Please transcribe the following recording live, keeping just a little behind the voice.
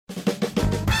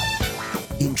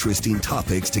interesting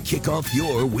topics to kick off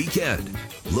your weekend.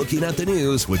 Looking at the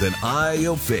news with an eye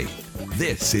of faith.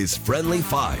 This is Friendly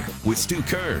Fire with Stu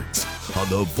Kearns on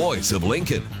the voice of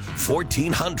Lincoln,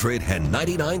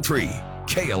 1499.3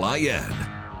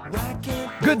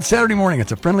 KLIN. Good Saturday morning.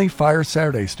 It's a Friendly Fire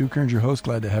Saturday. Stu Kearns, your host.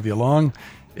 Glad to have you along.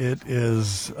 It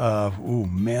is, oh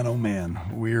man,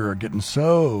 we are getting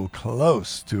so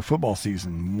close to football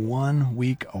season, 1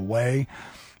 week away.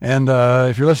 And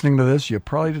if you're listening to this, you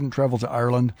probably didn't travel to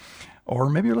Ireland, or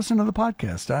maybe you're listening to the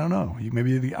podcast. I don't know.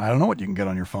 I don't know what you can get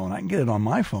on your phone. I can get it on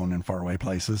my phone in faraway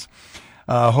places.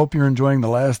 Hope you're enjoying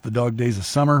the dog days of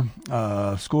summer.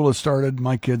 School has started.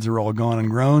 My kids are all gone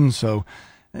and grown, so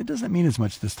it doesn't mean as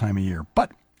much this time of year.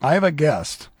 But I have a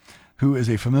guest who is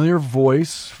a familiar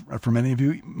voice for many of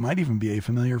you, might even be a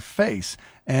familiar face,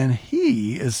 and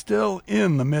he is still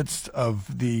in the midst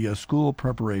of the school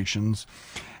preparations.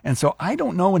 And so I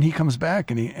don't know when he comes back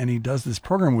and he does this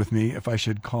program with me if I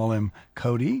should call him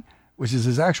Cody, which is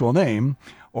his actual name,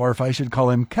 or if I should call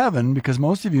him Kevin, because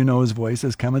most of you know his voice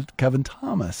as Kevin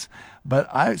Thomas. So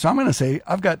I'm going to say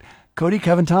I've got Cody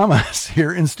Kevin Thomas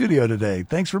here in studio today.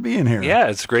 Thanks for being here. Yeah,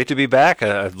 it's great to be back.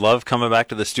 I love coming back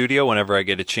to the studio whenever I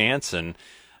get a chance and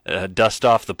dust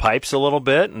off the pipes a little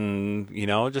bit and,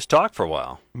 just talk for a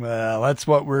while. Well, that's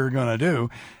what we're going to do.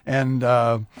 And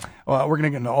we're going to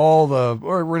get into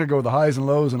we're going to go with the highs and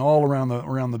lows and all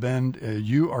around the bend.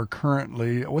 You are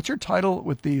currently, what's your title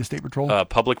with the State Patrol?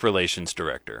 Public Relations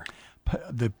Director.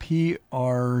 The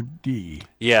PRD.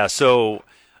 Yeah, so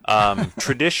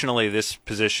traditionally, this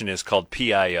position is called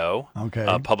PIO,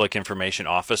 Public Information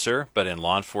Officer, but in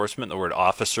law enforcement, the word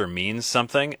officer means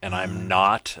something, and I'm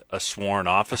not a sworn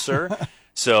officer,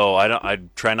 so I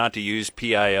try not to use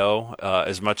PIO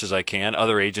as much as I can.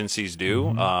 Other agencies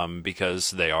do,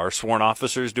 because they are sworn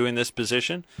officers doing this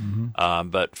position,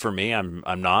 but for me,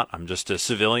 I'm not. I'm just a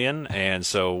civilian, and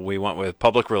so we went with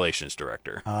Public Relations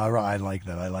Director. I like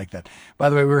that.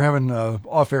 By the way, we were having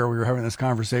off air. We were having this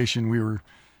conversation. We were.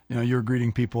 You're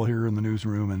greeting people here in the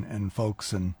newsroom and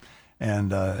folks, and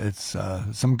it's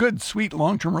some good, sweet,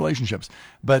 long-term relationships.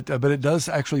 But it does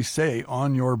actually say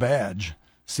on your badge,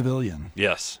 civilian.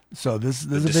 Yes. So this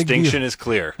the is a big deal. distinction is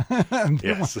clear.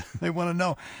 Yes. They want to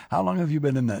know, how long have you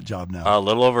been in that job now? A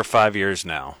little over 5 years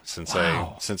now since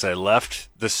I left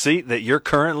the seat that you're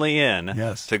currently in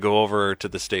to go over to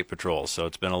the State Patrol. So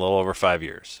it's been a little over 5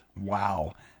 years.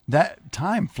 Wow. That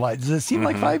time flies. Does it seem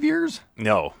like 5 years?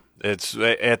 No. It's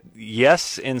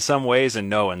yes in some ways and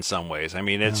no in some ways. I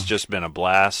mean, it's just been a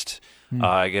blast.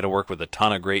 I get to work with a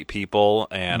ton of great people,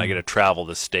 and I get to travel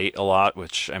the state a lot,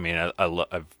 which, I mean,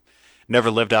 I've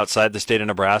never lived outside the state of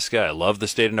Nebraska. I love the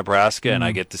state of Nebraska, and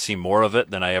I get to see more of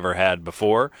it than I ever had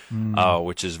before,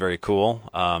 which is very cool,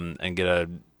 and get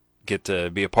to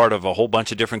be a part of a whole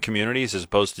bunch of different communities as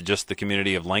opposed to just the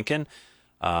community of Lincoln.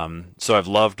 So I've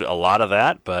loved a lot of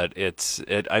that, but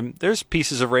there's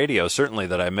pieces of radio certainly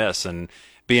that I miss, and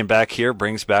being back here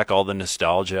brings back all the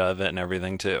nostalgia of it and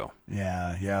everything too.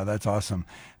 Yeah, that's awesome.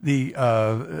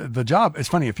 The job, it's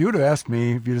funny, if you would have asked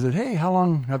me, if you said, hey, how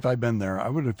long have I been there? I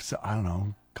would have said, I don't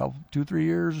know, 2-3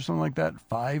 years or something like that.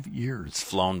 5 years. It's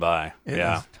flown by. It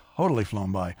has totally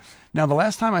flown by. Now, the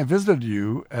last time I visited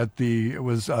you it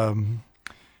was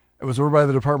over by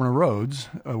the Department of Roads,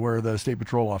 where the State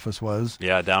Patrol office was.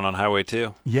 Yeah, down on Highway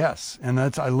 2. Yes, and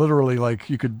I literally,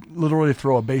 you could literally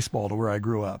throw a baseball to where I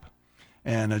grew up,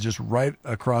 and just right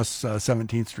across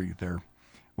 17th Street there.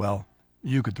 Well,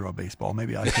 you could throw a baseball.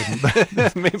 Maybe I couldn't.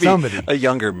 But maybe somebody. A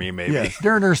younger me, maybe. Yes,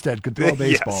 Darren Erstead could throw a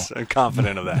baseball. Yes, I'm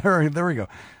confident of that. There we go.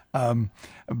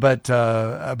 But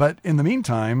in the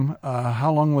meantime,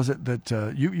 how long was it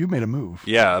that you made a move?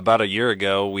 Yeah, about a year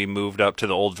ago, we moved up to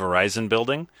the old Verizon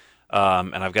building.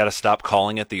 And I've got to stop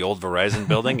calling it the old Verizon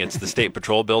building. It's the State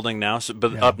Patrol building now.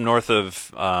 Up north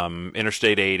of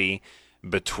Interstate 80,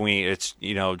 it's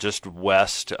just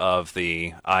west of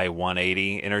the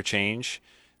I-180 interchange.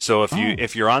 So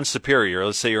if you're on Superior,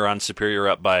 let's say you're on Superior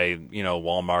up by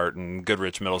Walmart and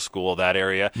Goodrich Middle School, that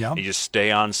area, you just stay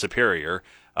on Superior.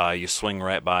 You swing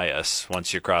right by us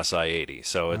once you cross I-80.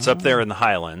 So it's up there in the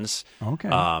Highlands. Okay.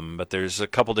 But there's a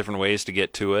couple different ways to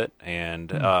get to it,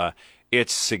 and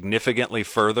it's significantly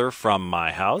further from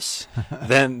my house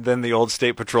than the old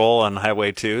State Patrol on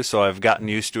Highway 2, so I've gotten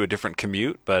used to a different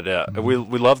commute. But we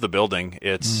love the building.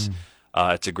 It's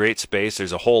a great space.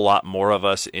 There's a whole lot more of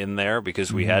us in there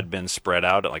because we had been spread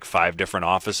out at 5 different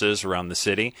offices around the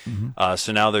city.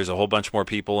 So now there's a whole bunch more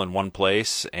people in one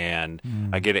place, and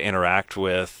I get to interact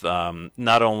with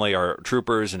not only our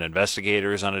troopers and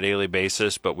investigators on a daily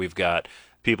basis, but we've got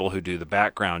people who do the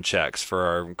background checks for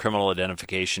our criminal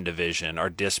identification division. Our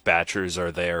dispatchers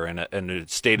are there in a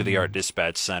state-of-the-art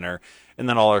dispatch center, and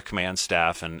then all our command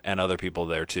staff and other people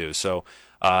there too. So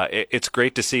it's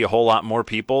great to see a whole lot more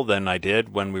people than I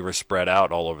did when we were spread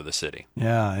out all over the city.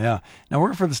 Yeah, yeah. Now,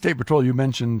 working for the State Patrol, you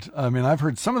mentioned, I mean, I've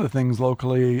heard some of the things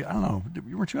locally. I don't know,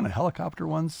 weren't you in a helicopter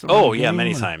once? Oh, yeah,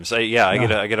 many times. I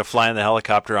get to fly in the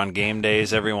helicopter on game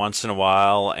days every once in a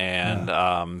while.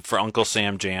 And for Uncle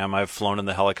Sam Jam, I've flown in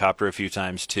the helicopter a few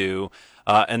times too.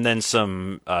 And then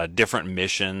some different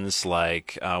missions,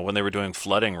 like when they were doing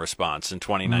flooding response in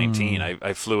 2019,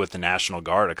 I flew with the National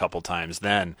Guard a couple times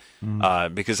then,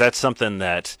 because that's something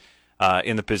that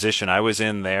in the position I was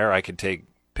in there, I could take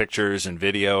pictures and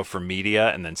video for media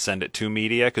and then send it to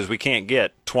media, because we can't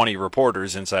get 20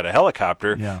 reporters inside a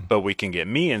helicopter, but we can get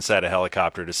me inside a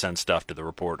helicopter to send stuff to the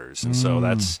reporters. And so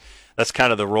that's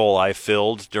kind of the role I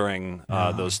filled during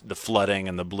the flooding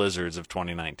and the blizzards of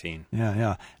 2019.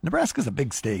 Yeah. Nebraska's a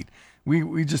big state.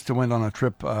 We just went on a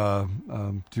trip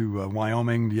to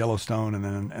Wyoming, to Yellowstone,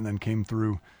 and then came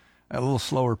through at a little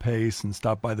slower pace and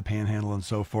stopped by the Panhandle and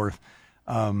so forth.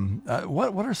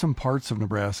 What are some parts of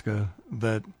Nebraska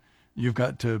that you've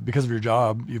got to, because of your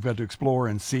job, you've got to explore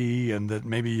and see, and that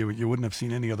maybe you wouldn't have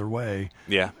seen any other way?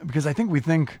 Yeah. Because I think we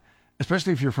think,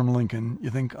 especially if you're from Lincoln, you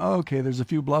think, oh, okay, there's a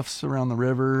few bluffs around the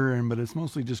river, but it's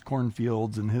mostly just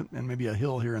cornfields and maybe a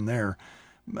hill here and there.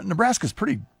 But Nebraska's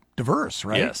pretty diverse,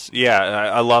 right? Yes. Yeah,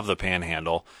 I love the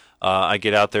Panhandle. I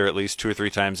get out there at least 2 or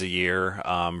 3 times a year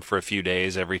for a few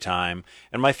days every time.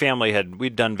 And my family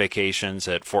we'd done vacations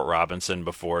at Fort Robinson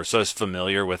before, so I was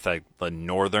familiar with the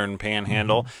northern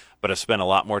Panhandle, but I spent a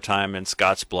lot more time in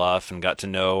Scotts Bluff and got to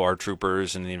know our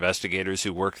troopers and the investigators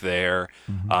who work there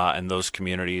and those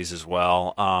communities as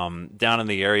well. Down in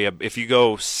the area, if you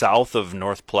go south of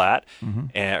North Platte,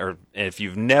 or if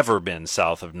you've never been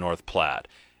south of North Platte,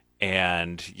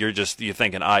 and you're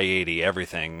thinking I-80,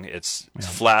 everything. It's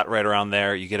flat right around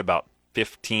there. You get about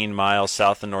 15 miles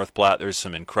south of North Platte. There's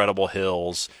some incredible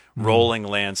hills, rolling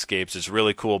landscapes. It's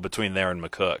really cool between there and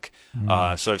McCook.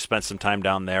 So I've spent some time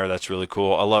down there. That's really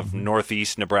cool. I love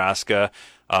northeast Nebraska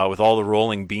with all the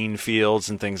rolling bean fields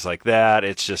and things like that.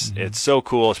 It's just it's so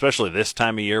cool, especially this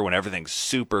time of year when everything's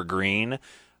super green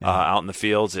out in the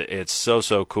fields. It's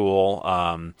so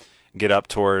cool. Get up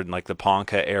toward like the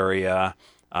Ponca area.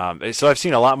 So I've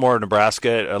seen a lot more of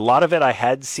Nebraska. A lot of it I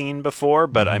had seen before,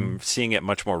 but I'm seeing it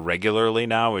much more regularly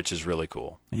now, which is really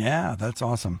cool. Yeah, that's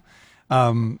awesome.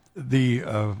 Again,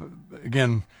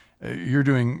 you're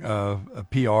doing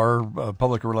PR,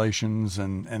 public relations,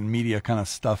 and media kind of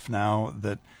stuff now.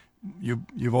 That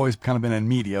you've always kind of been in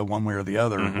media one way or the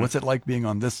other. What's it like being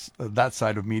on that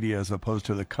side of media as opposed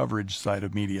to the coverage side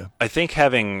of media? I think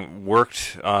having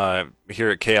worked here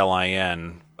at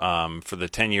KLIN for the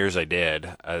 10 years I did,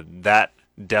 that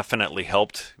definitely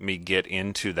helped me get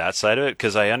into that side of it,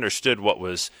 because I understood what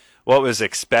was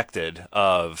expected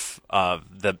of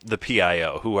the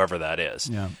PIO, whoever that is.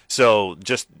 Yeah. So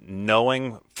just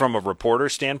knowing from a reporter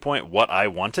standpoint what I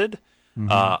wanted,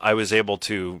 I was able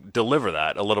to deliver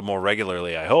that a little more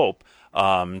regularly, I hope,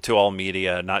 to all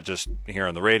media, not just here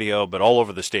on the radio, but all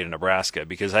over the state of Nebraska,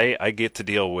 because I get to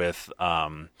deal with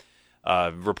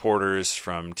reporters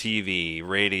from TV,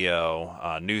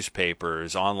 radio,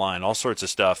 newspapers, online, all sorts of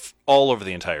stuff all over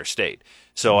the entire state.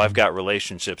 So I've got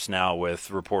relationships now with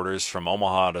reporters from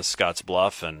Omaha to Scotts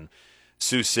Bluff and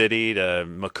Sioux City to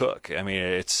McCook. I mean,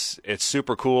 it's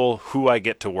super cool who I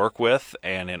get to work with,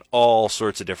 and in all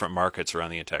sorts of different markets around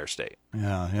the entire state.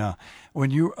 Yeah. When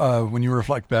you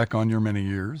reflect back on your many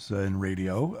years in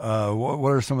radio, what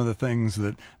are some of the things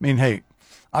that, I mean, hey,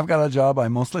 I've got a job I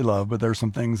mostly love, but there's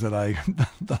some things that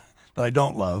I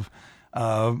don't love.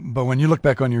 But when you look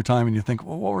back on your time and you think,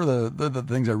 well, what were the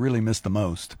things I really missed the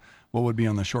most? What would be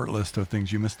on the short list of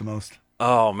things you missed the most?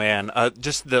 Oh man,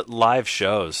 just the live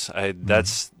shows.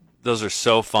 Those are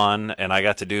so fun, and I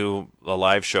got to do a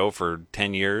live show for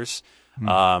 10 years.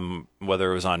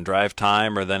 Whether it was on drive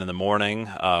time or then in the morning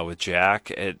with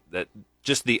Jack.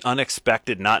 Just the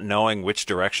unexpected, not knowing which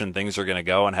direction things are going to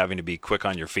go and having to be quick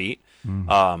on your feet.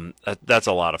 That's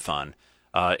a lot of fun.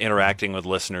 Interacting with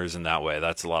listeners in that way,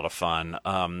 that's a lot of fun.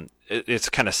 It's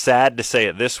kind of sad to say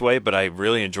it this way, but I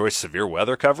really enjoy severe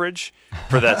weather coverage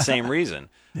for that same reason.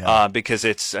 Because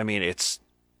it's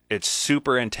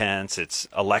super intense. It's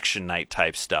election night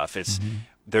type stuff.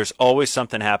 There's always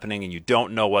something happening, and you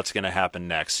don't know what's going to happen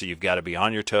next. So you've got to be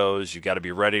on your toes. You've got to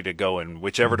be ready to go in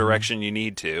whichever direction you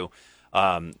need to.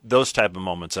 Those type of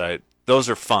moments, those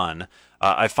are fun.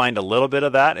 I find a little bit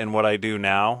of that in what I do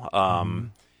now.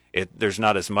 There's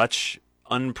not as much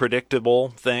unpredictable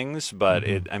things, but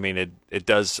it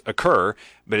does occur,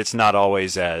 but it's not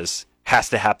always as has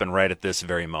to happen right at this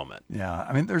very moment. Yeah,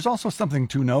 I mean, there's also something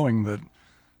to knowing that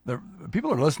the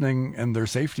people are listening and their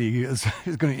safety is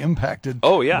going to be impacted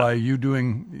by you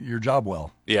doing your job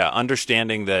well. Yeah,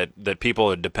 understanding that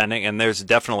people are depending, and there's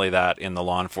definitely that in the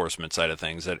law enforcement side of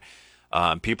things, that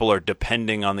people are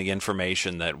depending on the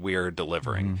information that we're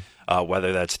delivering,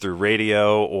 whether that's through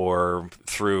radio or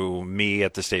through me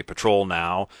at the State Patrol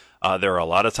now. There are a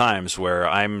lot of times where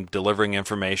I'm delivering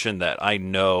information that I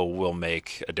know will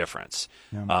make a difference.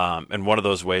 Yeah. And one of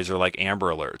those ways are like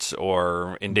Amber Alerts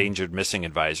or endangered missing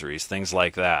advisories, things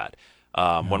like that.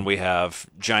 When we have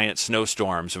giant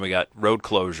snowstorms and we got road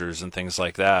closures and things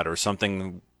like that, or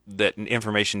something that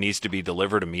information needs to be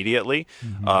delivered immediately,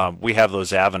 we have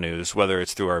those avenues, whether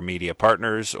it's through our media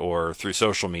partners or through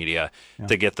social media,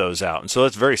 to get those out. And so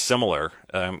it's very similar.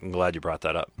 I'm glad you brought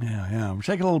that up. Yeah. We're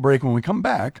taking a little break. When we come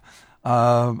back,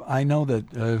 I know that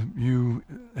you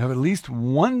have at least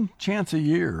one chance a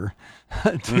year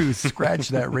to scratch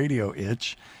that radio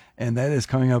itch, and that is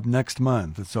coming up next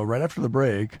month. So right after the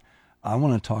break, I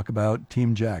want to talk about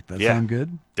Team Jack. That sound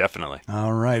good? Definitely.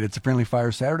 All right. It's a Friendly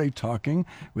Fire Saturday, talking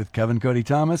with Cody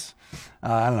Thomas.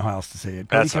 I don't know how else to say it.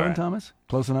 Kevin Thomas?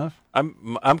 Close enough?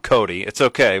 I'm Cody. It's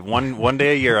okay. One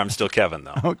day a year, I'm still Kevin,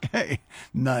 though. Okay.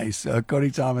 Nice. Cody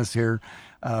Thomas here.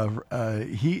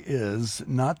 He is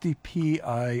not the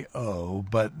PIO,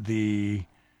 but the...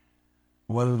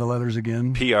 What are the letters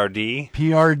again? PRD.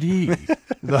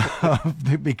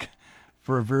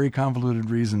 For a very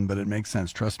convoluted reason, but it makes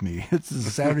sense. Trust me. It's a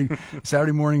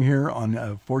Saturday morning here on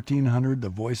 1400, the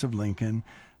voice of Lincoln,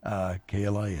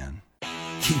 KLIN.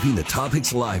 Keeping the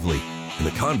topics lively and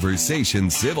the conversation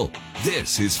civil.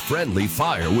 This is Friendly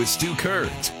Fire with Stu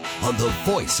Kearns on the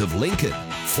voice of Lincoln,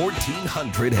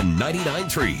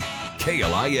 1499.3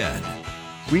 KLIN.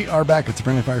 We are back. It's a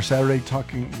Friendly Fire Saturday,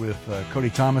 talking with Cody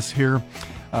Thomas here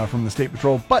from the State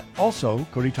Patrol, but also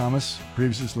Cody Thomas,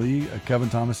 previously Kevin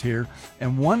Thomas here.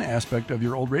 And one aspect of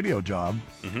your old radio job,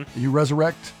 you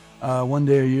resurrect one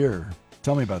day a year.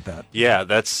 Tell me about that. Yeah,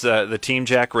 that's the Team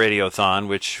Jack Radioathon,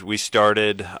 which we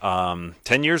started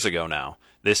 10 years ago now.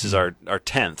 This is our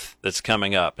 10th that's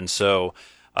coming up. And so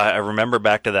I remember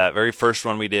back to that very first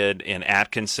one we did in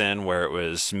Atkinson, where it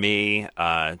was me,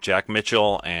 Jack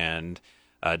Mitchell, and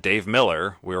Dave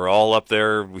Miller. We were all up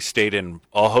there. We stayed in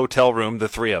a hotel room, the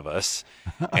three of us,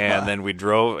 and then we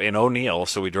drove in O'Neill.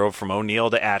 So we drove from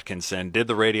O'Neill to Atkinson, did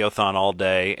the radiothon all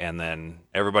day, and then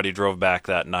everybody drove back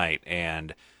that night.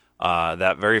 And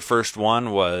that very first one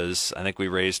was, I think we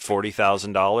raised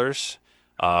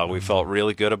 $40,000. We felt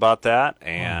really good about that,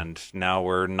 and now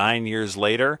we're 9 years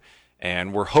later,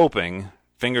 and we're hoping,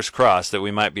 fingers crossed, that we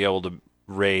might be able to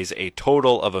raise a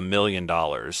total of $1 million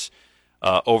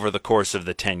over the course of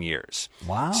the 10 years.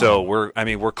 Wow. So we're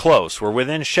close. We're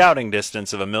within shouting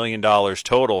distance of $1 million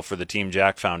total for the Team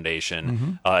Jack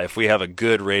Foundation if we have a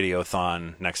good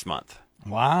radiothon next month.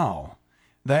 Wow.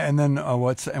 And then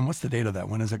what's the date of that?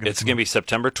 When is it going to It's going to be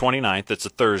September 29th. It's a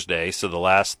Thursday, so the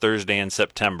last Thursday in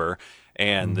September.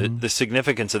 And the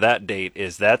significance of that date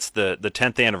is that's the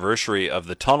 10th anniversary of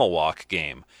the Tunnel Walk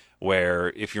game,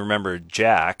 where, if you remember,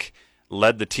 Jack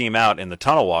led the team out in the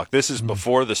Tunnel Walk. This is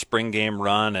before the spring game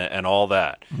run and all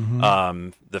that.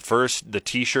 The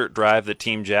T-shirt drive that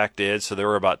Team Jack did, so there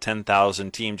were about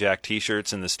 10,000 Team Jack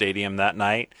T-shirts in the stadium that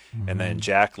night. And then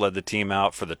Jack led the team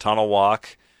out for the Tunnel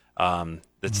Walk.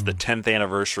 It's the 10th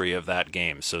anniversary of that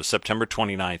game, so September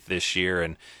 29th this year.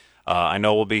 And I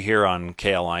know we'll be here on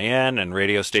KLIN and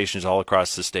radio stations all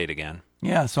across the state again.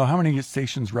 Yeah, so how many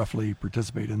stations roughly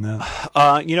participate in that?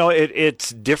 It's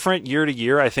different year to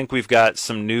year. I think we've got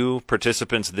some new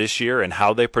participants this year, and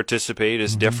how they participate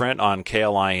is different. On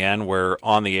KLIN, we're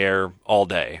on the air all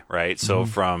day, right? So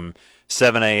from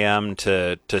 7 a.m.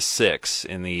 to 6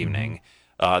 in the evening.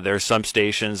 There's some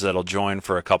stations that'll join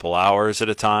for a couple hours at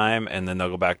a time, and then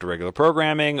they'll go back to regular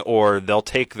programming, or they'll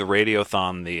take the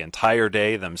radiothon the entire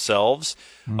day themselves,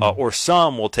 or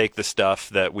some will take the stuff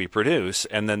that we produce,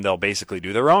 and then they'll basically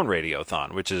do their own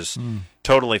radiothon, which is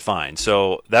totally fine.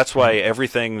 So that's why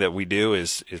everything that we do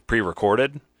is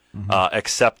pre-recorded,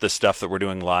 except the stuff that we're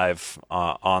doing live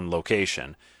on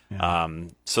location.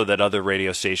 So that other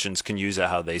radio stations can use it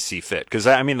how they see fit. Because,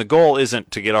 the goal isn't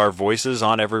to get our voices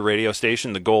on every radio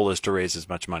station. The goal is to raise as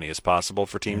much money as possible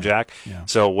for Team Jack. Yeah.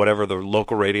 So whatever the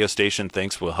local radio station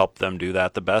thinks will help them do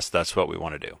that the best, that's what we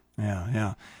want to do.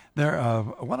 Yeah. There,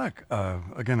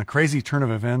 again, a crazy turn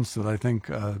of events that I think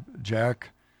Jack,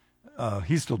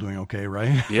 he's still doing okay,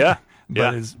 right? Yeah.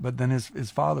 But then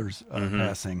his father's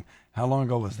passing. How long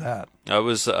ago was that? It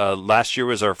was last year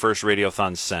was our first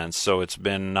radiothon since, so it's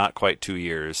been not quite 2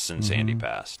 years since Andy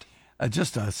passed.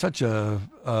 Just such an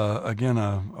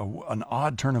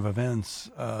odd turn of events,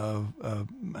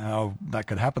 how that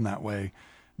could happen that way.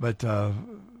 But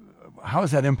how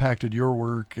has that impacted your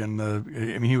work?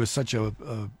 And he was such a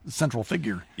central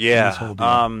figure. Yeah. In this whole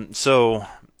deal. So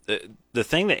the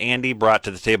thing that Andy brought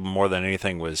to the table more than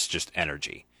anything was just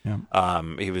energy. Yeah.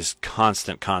 He was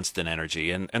constant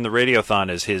energy, and the radiothon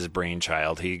is his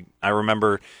brainchild. I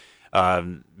remember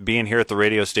being here at the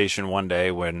radio station one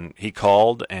day when he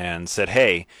called and said,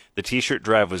 "Hey, the T-shirt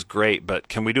drive was great, but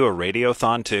can we do a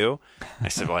radiothon too?" I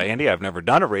said, "Well, Andy, I've never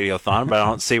done a radiothon, but I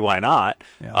don't see why not."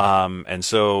 Yeah. And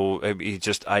so he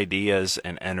just ideas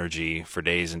and energy for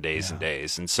days and days and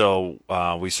days, and so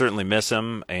we certainly miss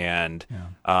him, and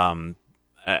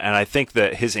I think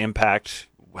that his impact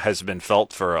has been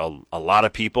felt for a lot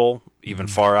of people, even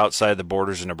far outside the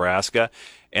borders of Nebraska.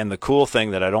 And the cool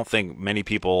thing that I don't think many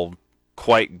people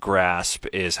quite grasp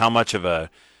is how much of a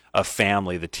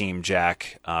family the Team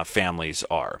Jack families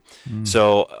are.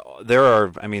 So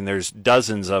there's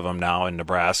dozens of them now in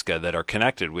Nebraska that are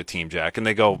connected with Team Jack, and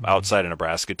they go outside of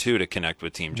Nebraska too to connect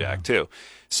with Team Jack too.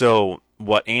 So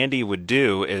what Andy would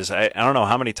do is, I don't know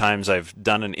how many times I've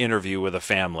done an interview with a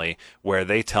family where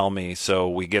they tell me, so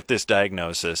we get this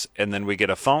diagnosis, and then we get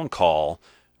a phone call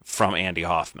from Andy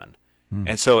Hoffman.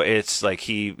 And so it's like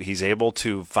he's able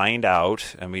to find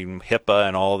out. I mean, HIPAA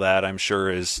and all that, I'm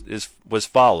sure was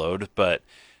followed, but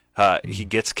he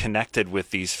gets connected with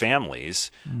these families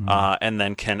and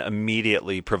then can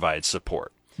immediately provide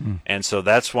support. And so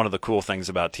that's one of the cool things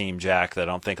about Team Jack that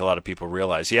I don't think a lot of people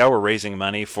realize. Yeah, we're raising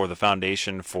money for the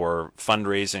foundation, for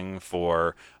fundraising,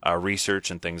 for research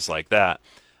and things like that.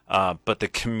 But the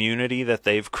community that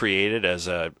they've created as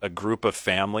a group of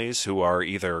families who are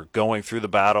either going through the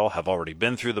battle, have already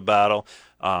been through the battle,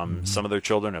 some of their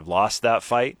children have lost that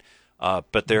fight,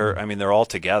 but they're all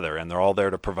together and they're all there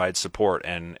to provide support.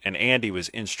 And Andy was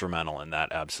instrumental in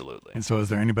that, absolutely. And so is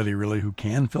there anybody really who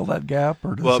can fill that gap?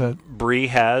 Or Bree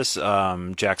has,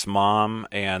 Jack's mom,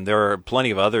 and there are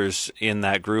plenty of others in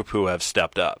that group who have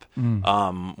stepped up.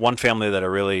 One family that I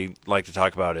really like to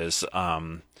talk about is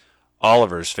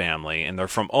Oliver's family, and they're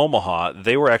from Omaha.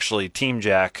 They were actually Team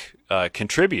Jack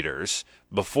contributors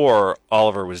before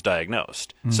Oliver was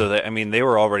diagnosed. So they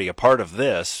were already a part of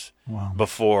this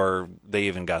before they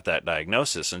even got that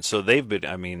diagnosis. And so they've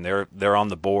been, they're on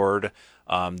the board.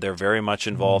 They're very much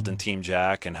involved in Team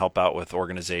Jack and help out with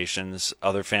organizations.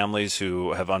 Other families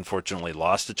who have unfortunately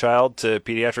lost a child to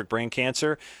pediatric brain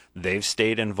cancer, they've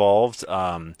stayed involved.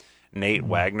 Nate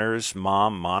Wagner's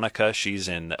mom, Monica, she's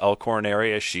in the Elkhorn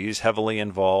area. She's heavily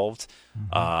involved.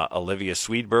 Olivia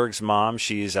Swedberg's mom,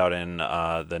 she's out in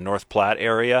the North Platte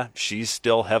area. She's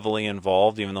still heavily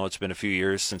involved, even though it's been a few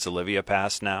years since Olivia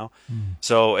passed now.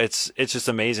 So it's just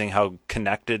amazing how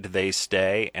connected they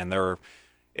stay, and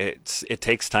it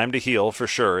takes time to heal for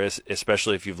sure,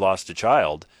 especially if you've lost a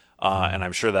child. And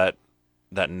I'm sure that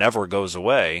never goes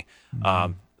away.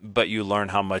 But you learn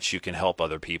how much you can help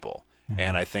other people.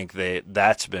 And I think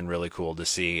that's been really cool to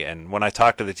see. And when I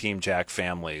talk to the Team Jack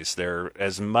families, they're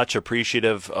as much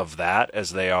appreciative of that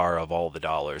as they are of all the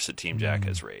dollars that Team Jack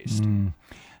has raised.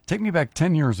 Take me back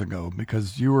 10 years ago,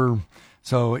 because you were,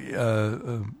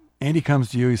 Andy comes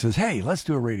to you, he says, "Hey, let's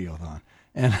do a radiothon."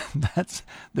 And that's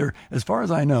there, as far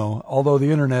as I know, although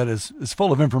the internet is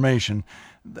full of information,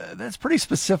 that's pretty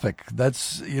specific.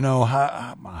 That's,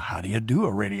 how do you do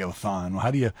a radiothon?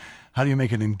 How do you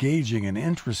make it engaging and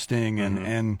interesting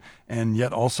and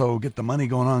yet also get the money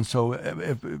going on? So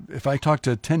if I talked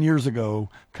to 10 years ago,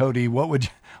 Cody, what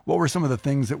were some of the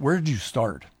things where did you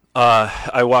start?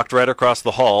 I walked right across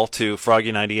the hall to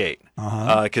Froggy 98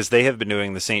 because they have been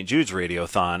doing the St. Jude's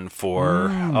Radiothon for,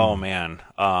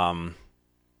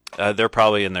 they're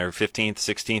probably in their 15th,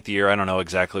 16th year. I don't know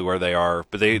exactly where they are,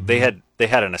 but they had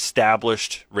an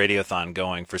established radiothon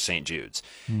going for St. Jude's.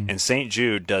 And St.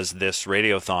 Jude does this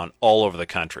radiothon all over the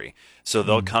country. So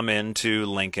they'll come into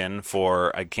Lincoln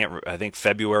for, I think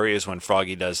February is when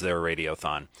Froggy does their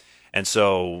radiothon. And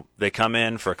so they come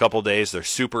in for a couple of days. They're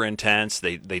super intense.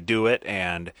 They do it,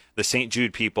 and the St.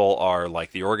 Jude people are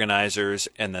like the organizers,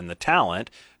 and then the talent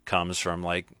comes from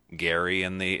like Gary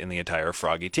and the entire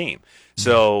Froggy team.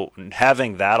 So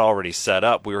having that already set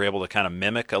up, we were able to kind of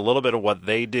mimic a little bit of what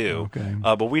they do,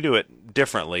 but we do it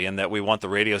differently in that we want the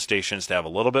radio stations to have a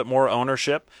little bit more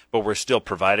ownership, but we're still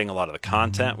providing a lot of the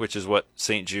content, which is what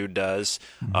St. Jude does.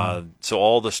 So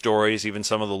all the stories, even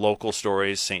some of the local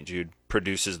stories, St. Jude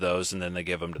produces those and then they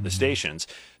give them to the stations.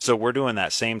 So we're doing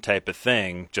that same type of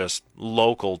thing, just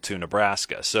local to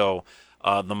Nebraska. So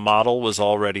the model was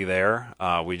already there.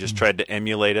 We just tried to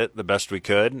emulate it the best we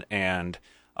could, and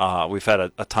we've had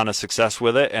a ton of success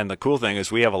with it. And the cool thing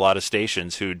is we have a lot of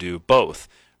stations who do both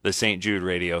the St. Jude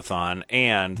Radioathon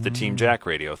and the Team Jack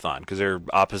Radioathon, because they're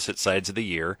opposite sides of the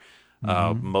year.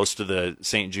 Most of the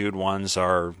St. Jude ones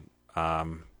are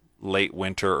late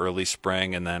winter, early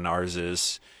spring, and then ours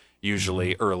is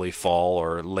usually early fall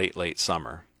or late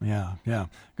summer. Yeah. Going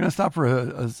to stop for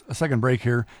a second break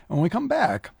here. And when we come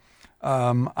back,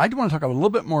 I do want to talk a little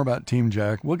bit more about Team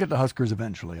Jack. We'll get to Huskers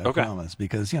eventually, I promise,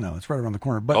 because, it's right around the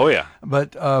corner. But,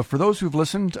 But for those who've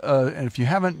listened, and if you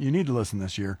haven't, you need to listen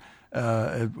this year.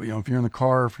 If you're in the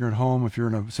car, if you're at home, if you're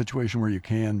in a situation where you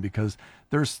can, because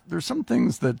there's some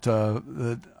things that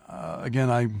again,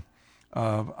 I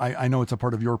know it's a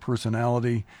part of your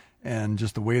personality and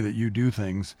just the way that you do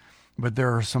things, but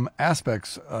there are some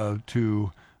aspects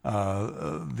to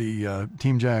the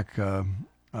Team Jack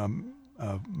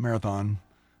marathon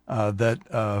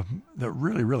that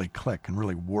really click and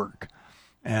really work,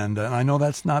 and I know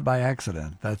that's not by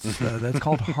accident. That's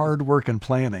called hard work and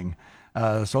planning.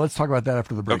 So let's talk about that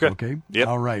after the break, okay? Yep.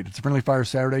 All right. It's a Friendly Fire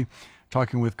Saturday.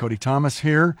 Talking with Cody Thomas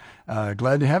here.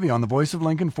 Glad to have you on the Voice of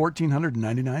Lincoln,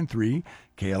 1499.3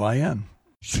 KLIN.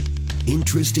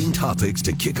 Interesting topics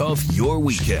to kick off your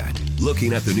weekend.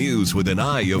 Looking at the news with an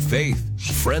eye of faith.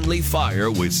 Friendly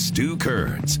Fire with Stu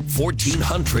Kearns,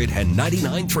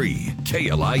 1499.3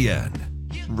 KLIN.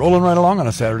 Rolling right along on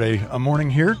a Saturday morning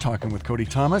here, talking with Cody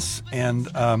Thomas. And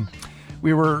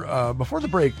we were, before the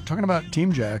break, talking about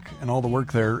Team Jack and all the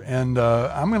work there. And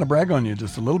I'm going to brag on you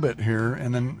just a little bit here,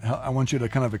 and then I want you to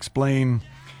kind of explain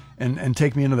and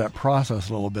take me into that process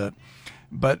a little bit.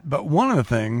 But one of the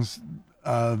things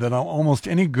that almost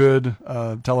any good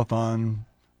telethon,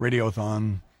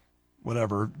 radiothon,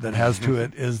 whatever that has to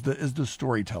it is the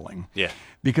storytelling. Yeah.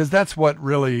 Because that's what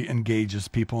really engages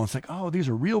people. It's like, oh, these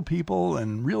are real people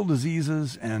and real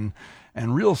diseases and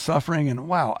real suffering, and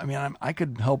wow, I mean, I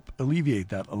could help alleviate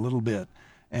that a little bit.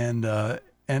 And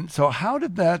so how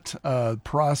did that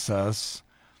process?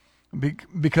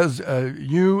 Because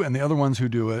you and the other ones who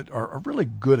do it are really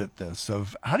good at this.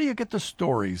 Of how do you get the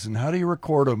stories and how do you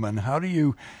record them and how do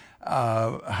you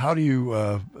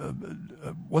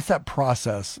what's that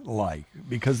process like?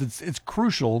 Because it's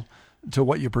crucial to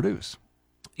what you produce.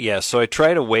 Yeah, so I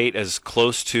try to wait as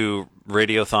close to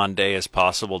Radiothon Day as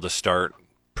possible to start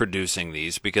producing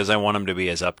these, because I want them to be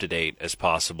as up to date as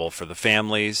possible for the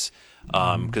families.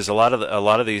 Because a lot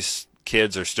of these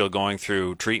kids are still going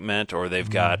through treatment, or they've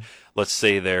got, let's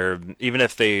say even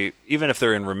if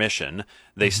they're in remission,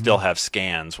 they still have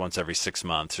scans once every 6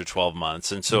 months or 12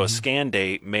 months, and so a scan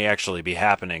date may actually be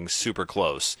happening super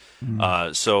close.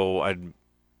 So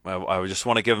I would just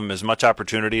want to give them as much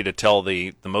opportunity to tell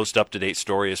the most up-to-date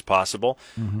story as possible.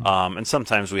 And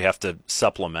sometimes we have to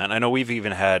supplement. I know we've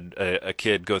even had a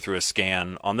kid go through a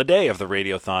scan on the day of the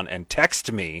Radiothon and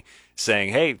text me saying,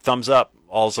 hey, thumbs up,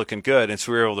 all's looking good. And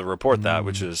so we were able to report that,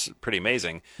 which is pretty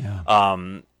amazing.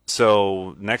 Yeah.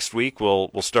 So next week we'll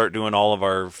start doing all of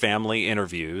our family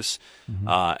interviews,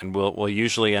 and we'll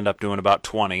usually end up doing about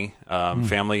 20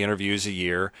 family interviews a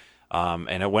year.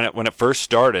 And when it first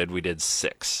started, we did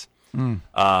 6.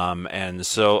 And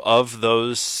so of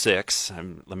those 6,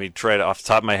 let me try to, off the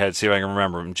top of my head, see if I can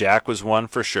remember them. Jack was one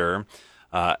for sure.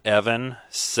 Evan,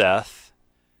 Seth,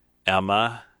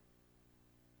 Emma,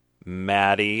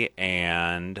 Maddie,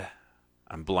 and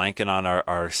I'm blanking on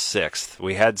our 6th.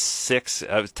 We had 6,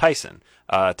 Tyson,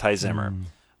 Ty Zimmer.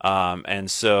 And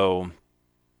so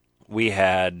we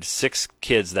had 6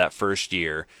 kids that first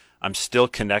year. I'm still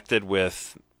connected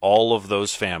with all of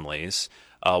those families.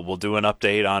 We'll do an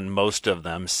update on most of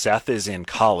them. Seth is in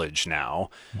college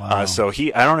now. Wow. So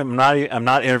I'm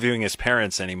not interviewing his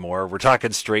parents anymore. We're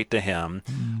talking straight to him.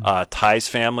 Ty's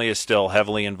family is still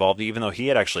heavily involved, even though he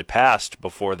had actually passed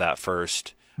before that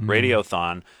first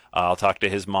Radiothon. I'll talk to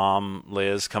his mom,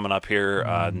 Liz, coming up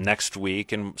here next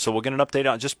week, and so we'll get an update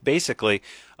on just basically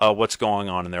what's going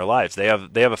on in their lives. They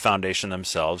have a foundation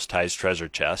themselves, Ty's Treasure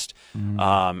Chest,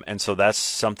 and so that's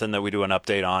something that we do an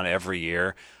update on every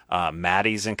year.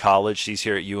 Maddie's in college; she's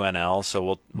here at UNL,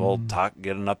 so we'll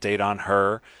get an update on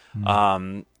her.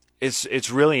 it's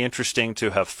really interesting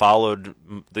to have followed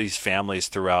these families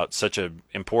throughout such an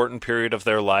important period of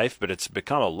their life, but it's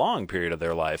become a long period of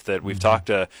their life that we've talked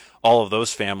to all of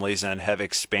those families and have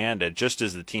expanded, just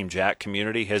as the Team Jack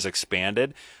community has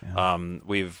expanded. Yeah.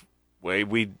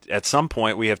 We at some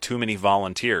point we have too many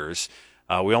volunteers.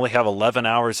 We only have 11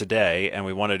 hours a day, and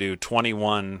we want to do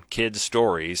 21 kids'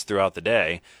 stories throughout the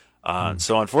day.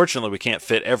 So unfortunately, we can't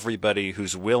fit everybody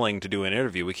who's willing to do an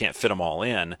interview. We can't fit them all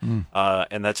in,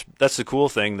 and that's the cool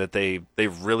thing, that they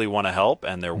really want to help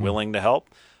and they're willing to help.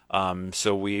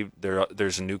 So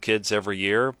there's new kids every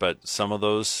year, but some of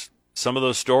those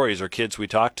stories are kids we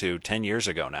talked to 10 years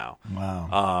ago now.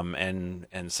 Wow.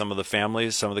 And some of the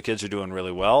families, some of the kids are doing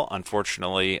really well.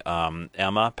 Unfortunately,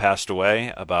 Emma passed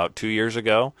away about 2 years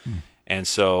ago, and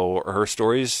so her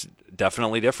story's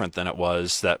definitely different than it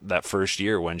was that first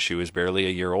year when she was barely a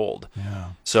year old. Yeah.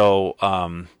 So,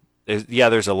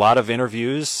 there's a lot of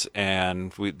interviews,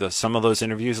 and some of those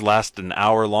interviews last an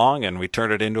hour long, and we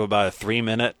turn it into about a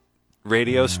 3-minute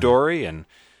radio story. And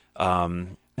how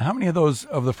many of those,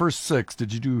 of the first 6,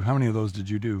 did you do? How many of those did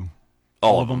you do?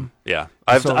 All of them. Yeah,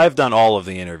 I've done all of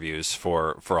the interviews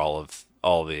for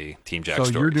all the Team Jack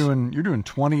stories. So you're doing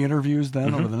 20 interviews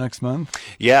then over the next month?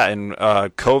 Yeah, and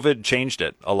COVID changed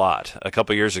it a lot a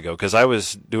couple years ago, because I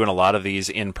was doing a lot of these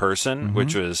in person,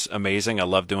 which was amazing. I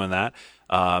love doing that.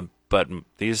 But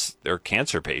they're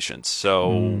cancer patients, so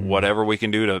whatever we can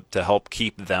do to help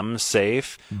keep them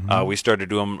safe, we started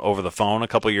doing them over the phone a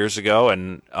couple years ago,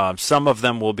 and some of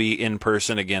them will be in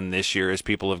person again this year as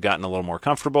people have gotten a little more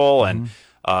comfortable,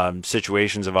 and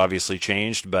situations have obviously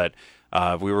changed, but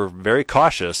we were very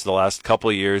cautious the last couple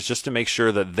of years just to make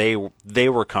sure that they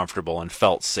were comfortable and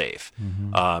felt safe.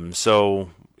 So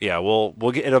yeah,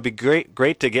 it'll be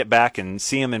great to get back and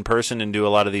see them in person and do a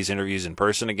lot of these interviews in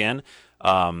person again.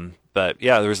 But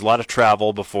yeah, there was a lot of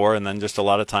travel before, and then just a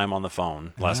lot of time on the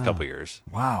phone the last couple of years.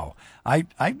 Wow, I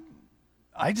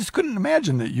just couldn't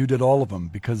imagine that you did all of them,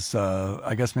 because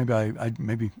I guess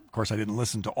maybe of course I didn't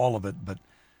listen to all of it, but.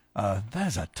 That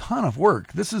is a ton of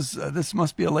work. This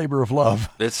must be a labor of love.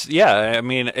 I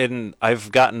mean, and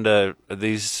I've gotten to,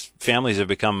 these families have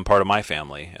become part of my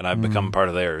family, and I've become part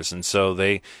of theirs. And so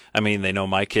they know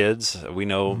my kids, we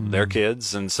know their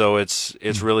kids. And so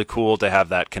it's really cool to have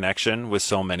that connection with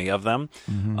so many of them.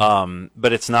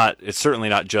 But it's certainly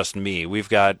not just me. We've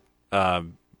got,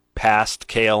 past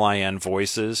KLIN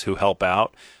voices who help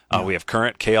out. We have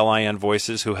current KLIN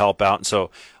voices who help out. And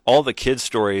so all the kids'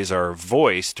 stories are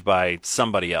voiced by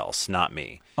somebody else, not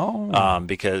me.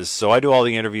 So I do all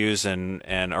the interviews and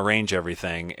arrange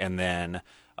everything. And then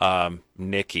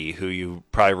Nikki, who you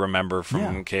probably remember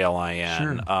from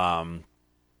KLIN,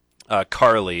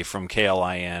 Carly from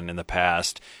KLIN in the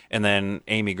past, and then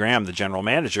Amy Graham, the general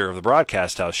manager of the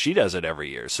broadcast house, she does it every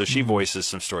year. So she voices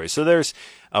some stories. So there's,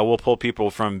 we'll pull people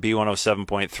from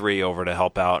B107.3 over to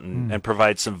help out and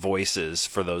provide some voices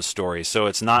for those stories. So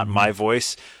it's not my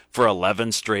voice for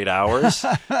 11 straight hours,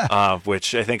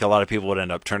 which I think a lot of people would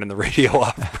end up turning the radio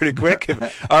off pretty quick.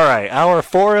 All right, hour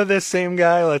 4 of this same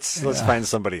guy, let's find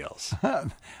somebody else.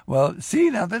 Well, see,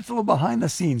 now that's a little behind the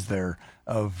scenes there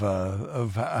of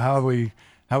how we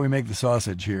make the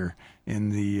sausage here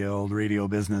in the old radio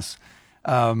business.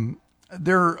 It's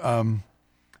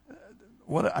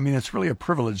really a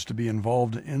privilege to be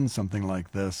involved in something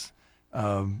like this.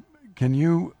 Can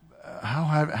you,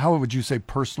 how would you say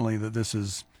personally that this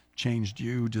has changed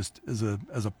you just as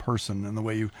a person and the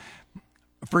way you,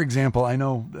 for example, I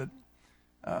know that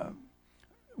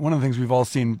one of the things we've all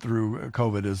seen through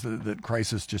COVID is that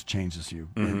crisis just changes you,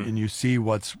 and you see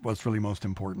what's really most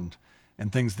important,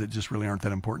 and things that just really aren't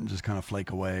that important just kind of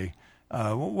flake away.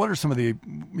 What are some of those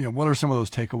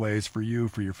takeaways for you,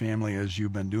 for your family, as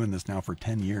you've been doing this now for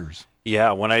 10 years?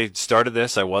 Yeah, when I started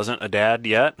this, I wasn't a dad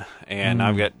yet, and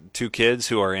I've got 2 kids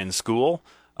who are in school.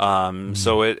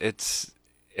 So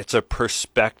it's a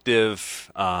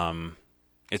perspective.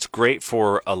 It's great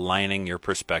for aligning your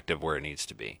perspective where it needs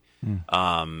to be.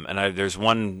 There's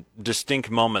one distinct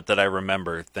moment that I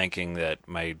remember thinking that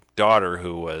my daughter,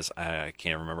 who was, I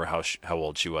can't remember how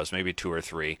old she was, maybe 2 or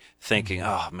 3, thinking,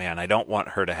 oh man, I don't want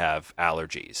her to have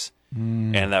allergies.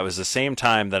 And that was the same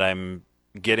time that I'm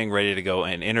getting ready to go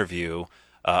and interview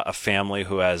a family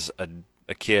who has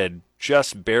a kid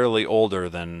just barely older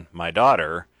than my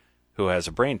daughter who has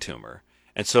a brain tumor.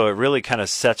 And so it really kind of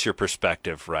sets your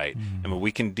perspective right. I mean,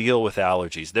 we can deal with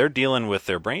allergies. They're dealing with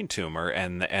their brain tumor,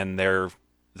 and they're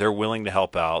willing to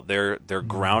help out. They're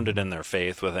grounded in their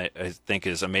faith, which I think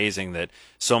is amazing that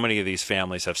so many of these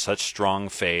families have such strong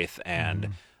faith,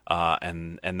 and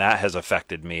that has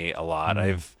affected me a lot.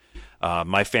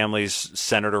 My family's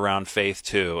centered around faith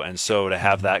too, and so to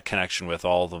have that connection with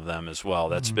all of them as well,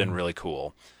 that's been really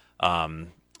cool.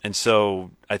 And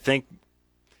so I think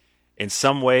in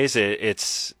some ways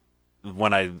it's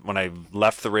when I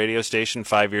left the radio station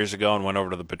 5 years ago and went over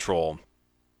to the patrol,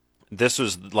 this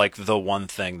was like the one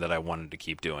thing that I wanted to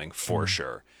keep doing for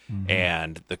sure.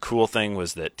 And the cool thing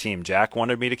was that Team Jack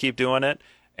wanted me to keep doing it,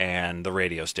 and the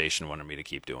radio station wanted me to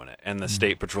keep doing it, and the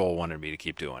State Patrol wanted me to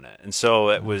keep doing it. And so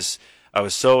I was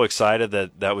so excited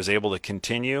that was able to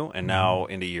continue, and now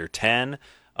into year 10.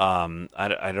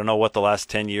 I don't know what the last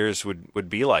 10 years would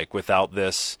be like without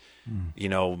this,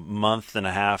 month and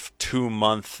a half,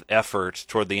 2-month effort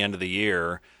toward the end of the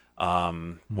year,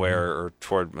 or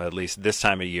toward at least this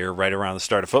time of year, right around the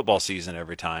start of football season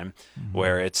every time,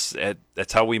 where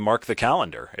that's how we mark the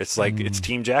calendar. It's like it's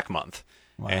Team Jack month.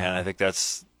 Wow. And I think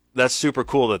that's super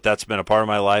cool that's been a part of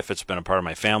my life. It's been a part of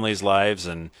my family's lives,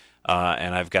 and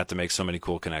I've got to make so many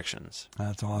cool connections.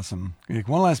 That's awesome.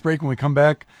 One last break. When we come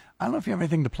back, I don't know if you have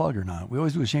anything to plug or not. We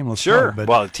always do a shameless plug. Sure.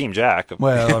 Well, Team Jack.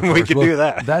 Well, we could do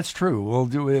that. That's true.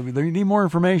 We need more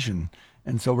information.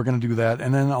 And so we're going to do that.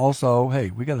 And then also, hey,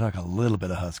 we got to talk a little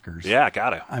bit of Huskers. Yeah, got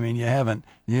to. I mean,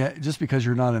 just because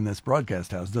you're not in this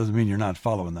broadcast house doesn't mean you're not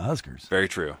following the Huskers. Very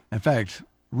true. In fact,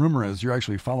 rumor is you're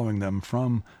actually following them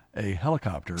from a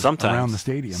helicopter sometimes around the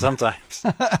stadium. Sometimes.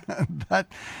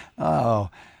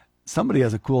 Somebody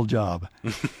has a cool job.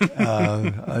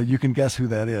 You can guess who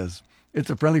that is. It's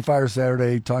a Friendly Fire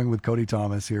Saturday, talking with Cody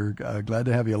Thomas here. Glad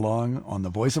to have you along on the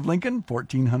Voice of Lincoln,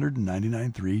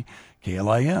 1499.3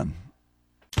 KLIN.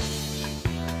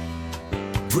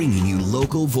 Bringing you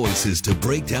local voices to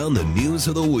break down the news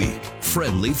of the week.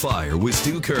 Friendly Fire with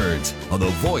Stu Kearns on the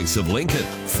Voice of Lincoln,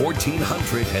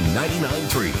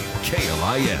 1499.3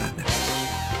 KLIN.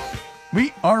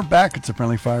 We are back. It's a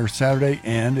Friendly Fire Saturday,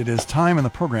 and it is time in the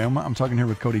program. I'm talking here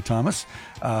with Cody Thomas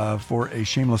for a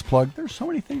shameless plug. There's so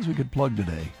many things we could plug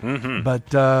today,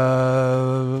 but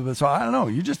so I don't know.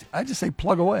 I just say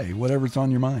plug away, whatever's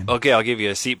on your mind. Okay, I'll give you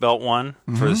a seatbelt one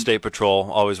for the State Patrol.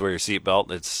 Always wear your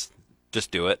seatbelt.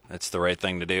 Just do it. It's the right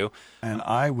thing to do. And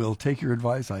I will take your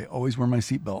advice. I always wear my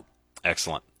seatbelt.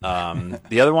 Excellent.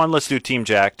 The other one, let's do Team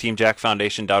Jack.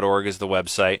 TeamJackFoundation.org is the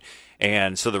website.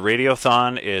 And so the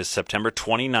Radioathon is September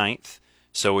 29th.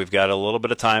 So we've got a little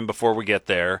bit of time before we get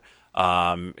there.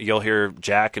 You'll hear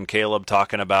Jack and Caleb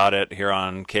talking about it here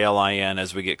on KLIN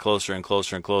as we get closer and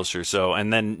closer and closer. So,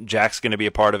 and then Jack's going to be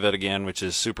a part of it again, which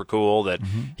is super cool that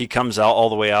he comes out all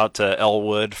the way out to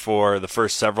Elwood for the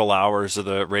first several hours of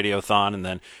the Radioathon and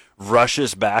then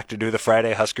rushes back to do the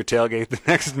Friday Husker tailgate the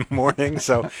next morning.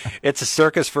 So it's a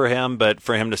circus for him, but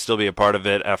for him to still be a part of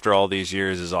it after all these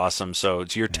years is awesome. So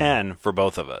it's year 10 for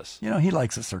both of us. He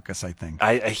likes a circus, I think.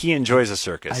 He enjoys a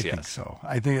circus, I think so.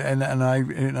 I think, and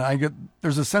I get,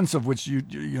 there's a sense of which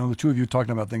the two of you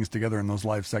talking about things together in those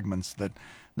live segments that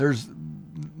there's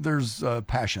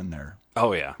passion there.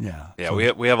 Oh, yeah. Yeah. So,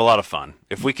 we have a lot of fun.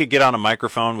 If we could get on a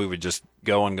microphone, we would just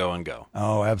go and go and go.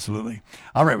 Oh, absolutely.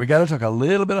 All right, we got to talk a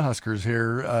little bit of Huskers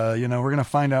here. We're going to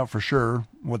find out for sure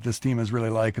what this team is really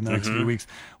like in the next few weeks.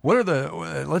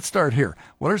 Let's start here.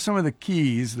 What are some of the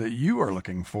keys that you are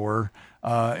looking for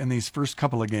in these first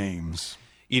couple of games?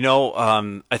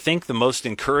 I think the most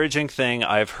encouraging thing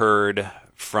I've heard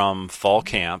from fall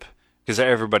camp, because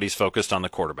everybody's focused on the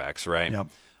quarterbacks, right? Yep.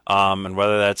 And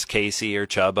whether that's Casey or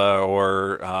Chubba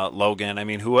or Logan, I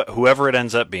mean, whoever it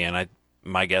ends up being,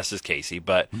 my guess is Casey,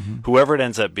 but whoever it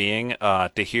ends up being,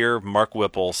 to hear Mark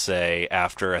Whipple say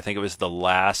after, I think it was the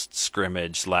last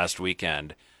scrimmage last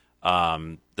weekend,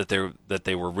 that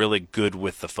they were really good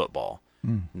with the football,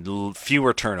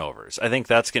 fewer turnovers. I think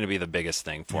that's going to be the biggest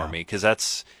thing for me, because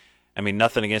that's,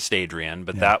 nothing against Adrian,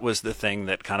 but that was the thing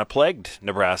that kind of plagued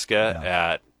Nebraska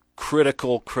at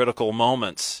critical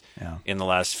moments in the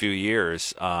last few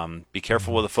years. Be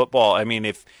careful with the football.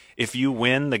 If you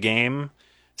win the game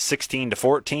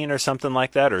 16-14 or something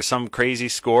like that, or some crazy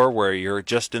score where you're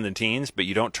just in the teens but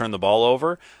you don't turn the ball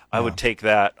over, I would take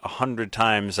that 100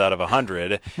 times out of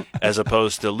 100 as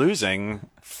opposed to losing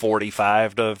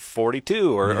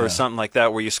 45-42 or something like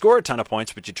that, where you score a ton of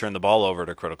points but you turn the ball over at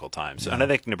a critical time. So, and I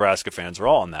think Nebraska fans are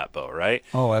all in that boat, right?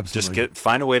 Oh, absolutely. Just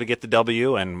find a way to get the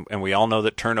W, and we all know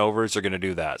that turnovers are going to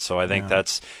do that. So I think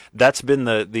that's been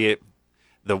the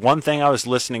one thing I was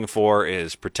listening for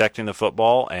is protecting the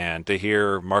football, and to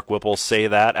hear Mark Whipple say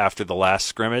that after the last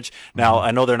scrimmage. Now,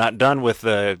 I know they're not done with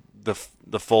the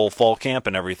full fall camp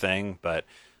and everything, but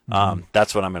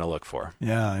that's what I'm going to look for.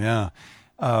 Yeah.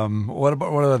 What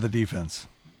about the defense?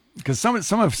 Because some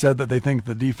have said that they think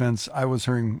the defense. I was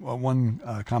hearing one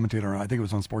commentator, I think it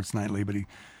was on Sports Nightly, but he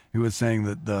was saying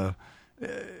that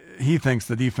he thinks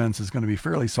the defense is going to be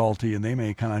fairly salty, and they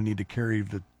may kind of need to carry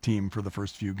the team for the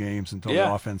first few games until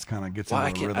the offense kind of gets into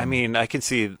a rhythm. I mean, I can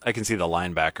see the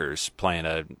linebackers playing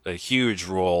a huge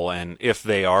role, and if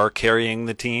they are carrying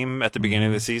the team at the beginning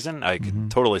of the season, I could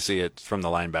totally see it from the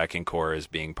linebacking core as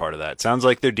being part of that. Sounds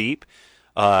like they're deep.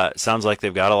 Sounds like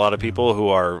they've got a lot of people who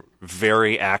are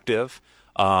very active.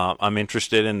 I'm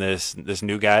interested in this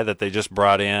new guy that they just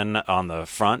brought in on the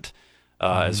front.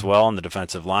 As well on the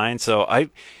defensive line. So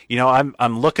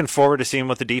I'm looking forward to seeing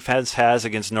what the defense has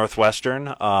against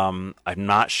Northwestern. I'm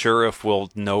not sure if we'll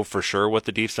know for sure what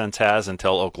the defense has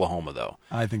until Oklahoma, though.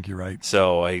 I think you're right.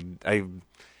 So I don't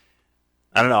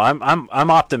know.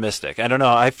 I'm optimistic. I don't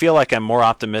know. I feel like I'm more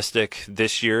optimistic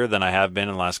this year than I have been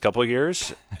in the last couple of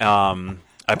years.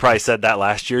 I probably said that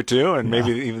last year too, and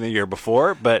maybe even the year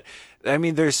before. But I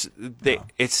mean,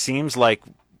 it seems like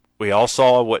we all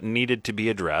saw what needed to be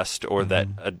addressed, or that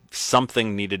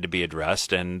something needed to be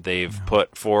addressed, and they've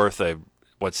put forth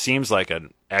what seems like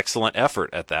an excellent effort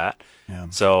at that. Yeah.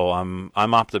 So I'm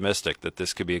optimistic that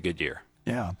this could be a good year.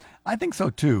 Yeah, I think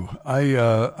so too.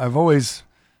 I've always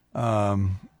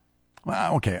I'm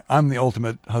the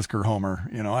ultimate Husker homer.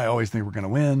 I always think we're going to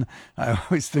win. I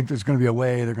always think there's going to be a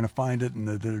way. They're going to find it, and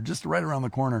they're just right around the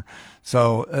corner.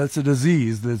 So it's a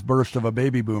disease that's birthed of a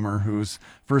baby boomer whose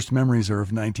first memories are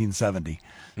of 1970.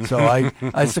 So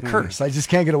it's a curse. I just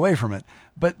can't get away from it.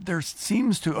 But there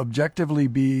seems to objectively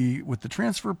be, with the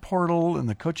transfer portal and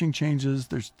the coaching changes,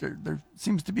 there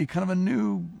seems to be kind of a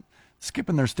new skip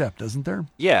in their step, doesn't there?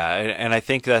 Yeah, and I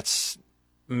think that's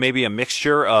maybe a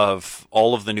mixture of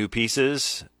all of the new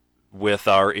pieces with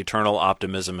our eternal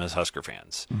optimism as Husker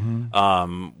fans.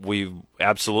 We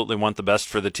absolutely want the best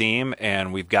for the team,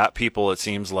 and we've got people, it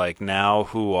seems like now,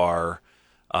 who are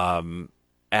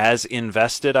as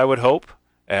invested, I would hope,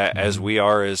 as we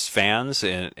are as fans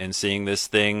in seeing this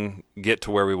thing get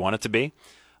to where we want it to be.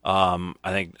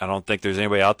 I don't think there's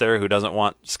anybody out there who doesn't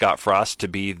want Scott Frost to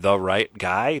be the right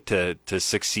guy to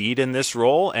succeed in this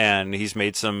role, and he's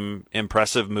made some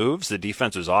impressive moves. The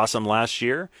defense was awesome last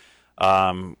year.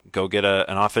 Go get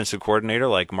an offensive coordinator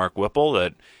like Mark Whipple.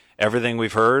 That everything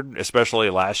we've heard,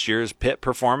 especially last year's Pitt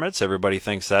performance, everybody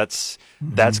thinks that's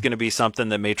going to be something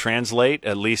that may translate,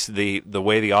 at least the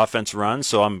way the offense runs.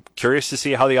 So I'm curious to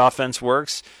see how the offense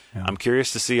works. Yeah. I'm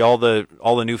curious to see all the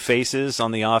new faces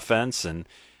on the offense, and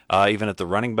even at the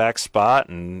running back spot.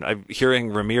 And I'm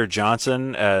hearing Ramir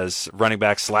Johnson as running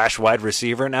back / wide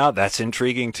receiver now. That's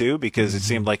intriguing too, because it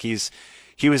seemed like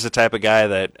he was the type of guy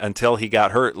that, until he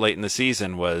got hurt late in the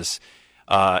season, was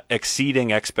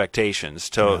exceeding expectations.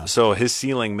 So his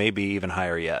ceiling may be even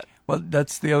higher yet. Well,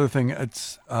 that's the other thing.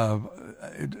 It's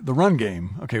the run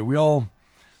game. Okay, we all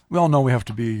know we have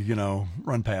to be,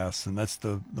 run pass, and that's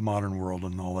the modern world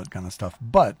and all that kind of stuff.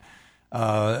 But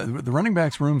the running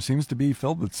backs room seems to be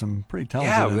filled with some pretty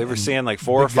talented. Yeah, they were seeing like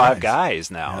 4 or 5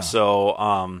 guys now. Yeah.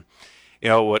 So,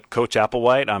 what Coach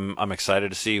Applewhite, I'm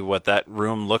excited to see what that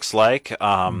room looks like.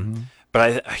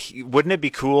 But wouldn't it be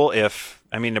cool if,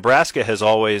 Nebraska has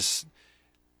always,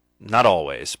 not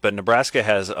always, but Nebraska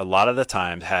has a lot of the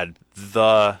time had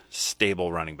the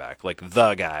stable running back, like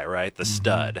the guy, right? The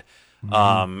stud.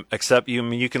 Except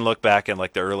you can look back in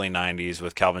like the early 90s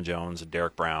with Calvin Jones and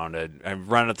Derek Brown and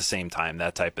run at the same time,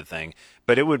 that type of thing.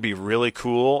 But it would be really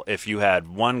cool if you had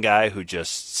one guy who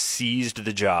just seized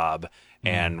the job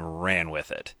and ran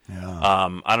with it.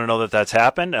 Yeah. I don't know that that's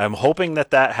happened. I'm hoping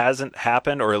that hasn't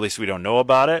happened, or at least we don't know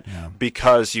about it,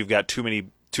 because you've got 2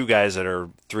 guys that are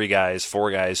 3 guys,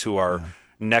 4 guys who are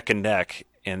neck and neck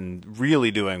and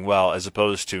really doing well, as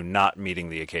opposed to not meeting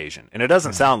the occasion. And it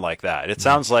doesn't sound like that. It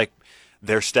sounds like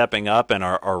they're stepping up and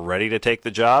are ready to take the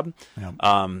job. Yeah.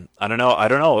 I don't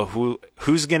know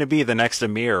who's going to be the next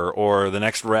Amir or the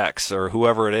next Rex or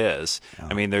whoever it is.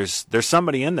 Yeah. There's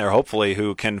somebody in there, hopefully,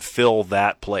 who can fill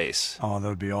that place. Oh, that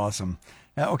would be awesome.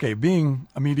 Okay, being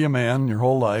a media man your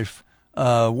whole life,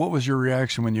 what was your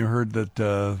reaction when you heard that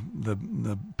the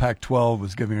Pac-12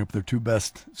 was giving up their 2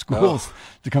 best schools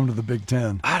to come to the Big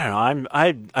Ten? I don't know.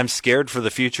 I'm scared for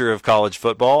the future of college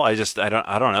football. I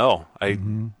don't know.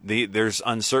 There's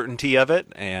uncertainty of it,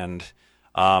 and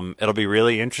it'll be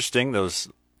really interesting, those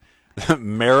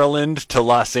Maryland to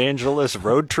Los Angeles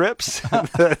road trips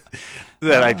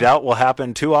that I doubt will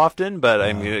happen too often, but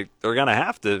they're going to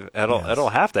have to. It'll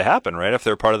have to happen, right, if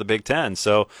they're part of the Big Ten.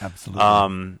 So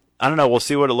absolutely. I don't know. We'll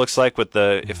see what it looks like with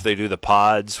if they do the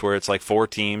pods, where it's like 4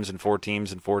 teams and 4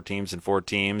 teams and 4 teams and 4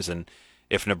 teams. And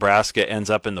if Nebraska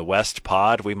ends up in the West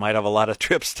pod, we might have a lot of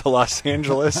trips to Los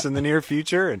Angeles in the near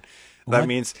future. And That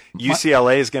means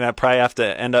UCLA is going to probably have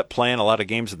to end up playing a lot of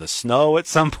games in the snow at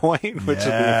some point, which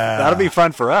that'll be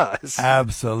fun for us.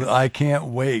 Absolutely. I can't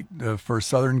wait for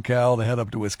Southern Cal to head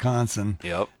up to Wisconsin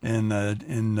in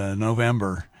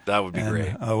November. That would be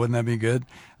great. Wouldn't that be good?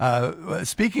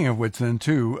 Speaking of which, then,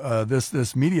 too,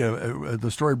 this media,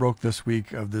 the story broke this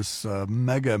week of this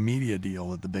mega media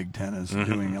deal that the Big Ten is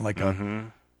doing. Like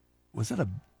was it a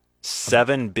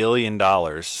 $7 billion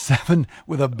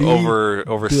with a B over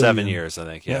billion. 7 years, I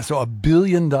think. Yeah, so $1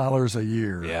 billion a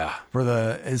year. Yeah,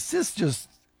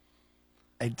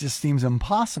 it just seems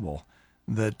impossible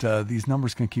that these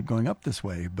numbers can keep going up this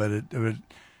way. But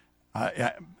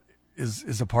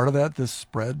is a part of that this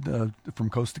spread from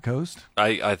coast to coast?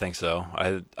 I think so.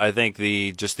 I think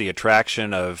the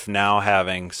attraction of now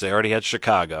having, so they already had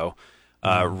Chicago.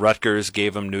 Rutgers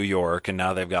gave them New York, and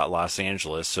now they've got Los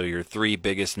Angeles. So your three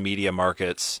biggest media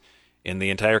markets in the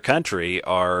entire country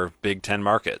are Big Ten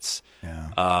markets.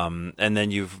 Yeah. And then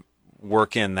you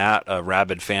work in that a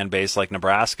rabid fan base like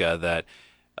Nebraska that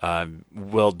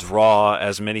will draw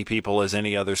as many people as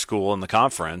any other school in the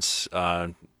conference,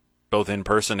 both in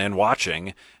person and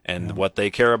watching. And what they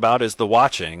care about is the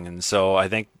watching. And so I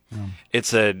think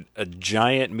it's a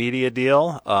giant media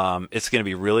deal. It's going to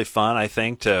be really fun, I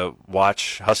think, to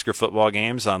watch Husker football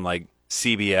games on like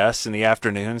CBS in the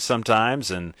afternoon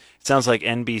sometimes. And it sounds like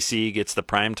NBC gets the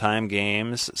primetime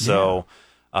games. So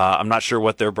I'm not sure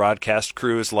what their broadcast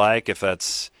crew is like, if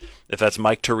that's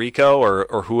Mike Tirico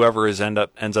or whoever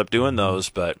ends up doing those.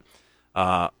 But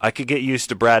I could get used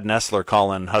to Brad Nessler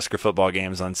calling Husker football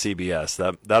games on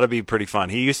CBS. That'll be pretty fun.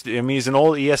 He's an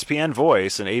old ESPN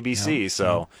voice and ABC,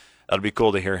 so that'll be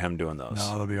cool to hear him doing those.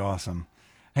 No, that'll be awesome.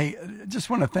 Hey, just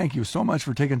want to thank you so much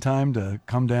for taking time to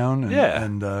come down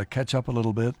and catch up a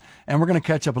little bit. And we're going to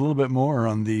catch up a little bit more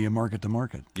on the market to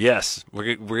market. Yes,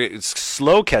 we're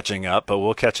slow catching up, but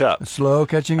we'll catch up. Slow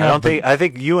catching up. I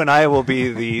think you and I will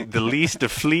be the least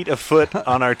fleet of foot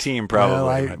on our team,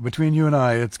 probably. Well, between you and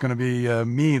I, it's going to be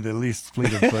me the least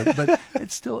fleet of foot, but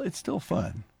it's still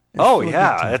fun.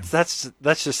 That's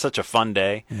just such a fun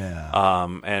day. Yeah.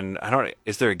 And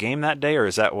is there a game that day, or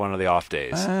is that one of the off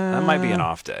days? That might be an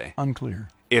off day. Unclear.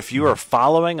 If you are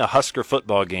following a Husker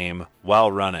football game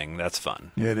while running, that's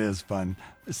fun. It is fun.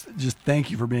 Just thank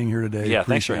you for being here today. Yeah,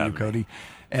 thanks for having me, Cody.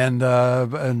 And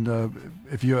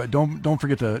if you don't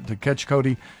forget to catch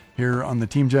Cody here on the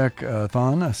Team Jack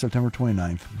Radioathon, September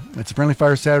 29th. It's a Friendly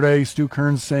Fire Saturday. Stu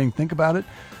Kearns saying, think about it,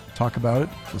 talk about it.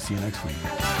 We'll see you next week.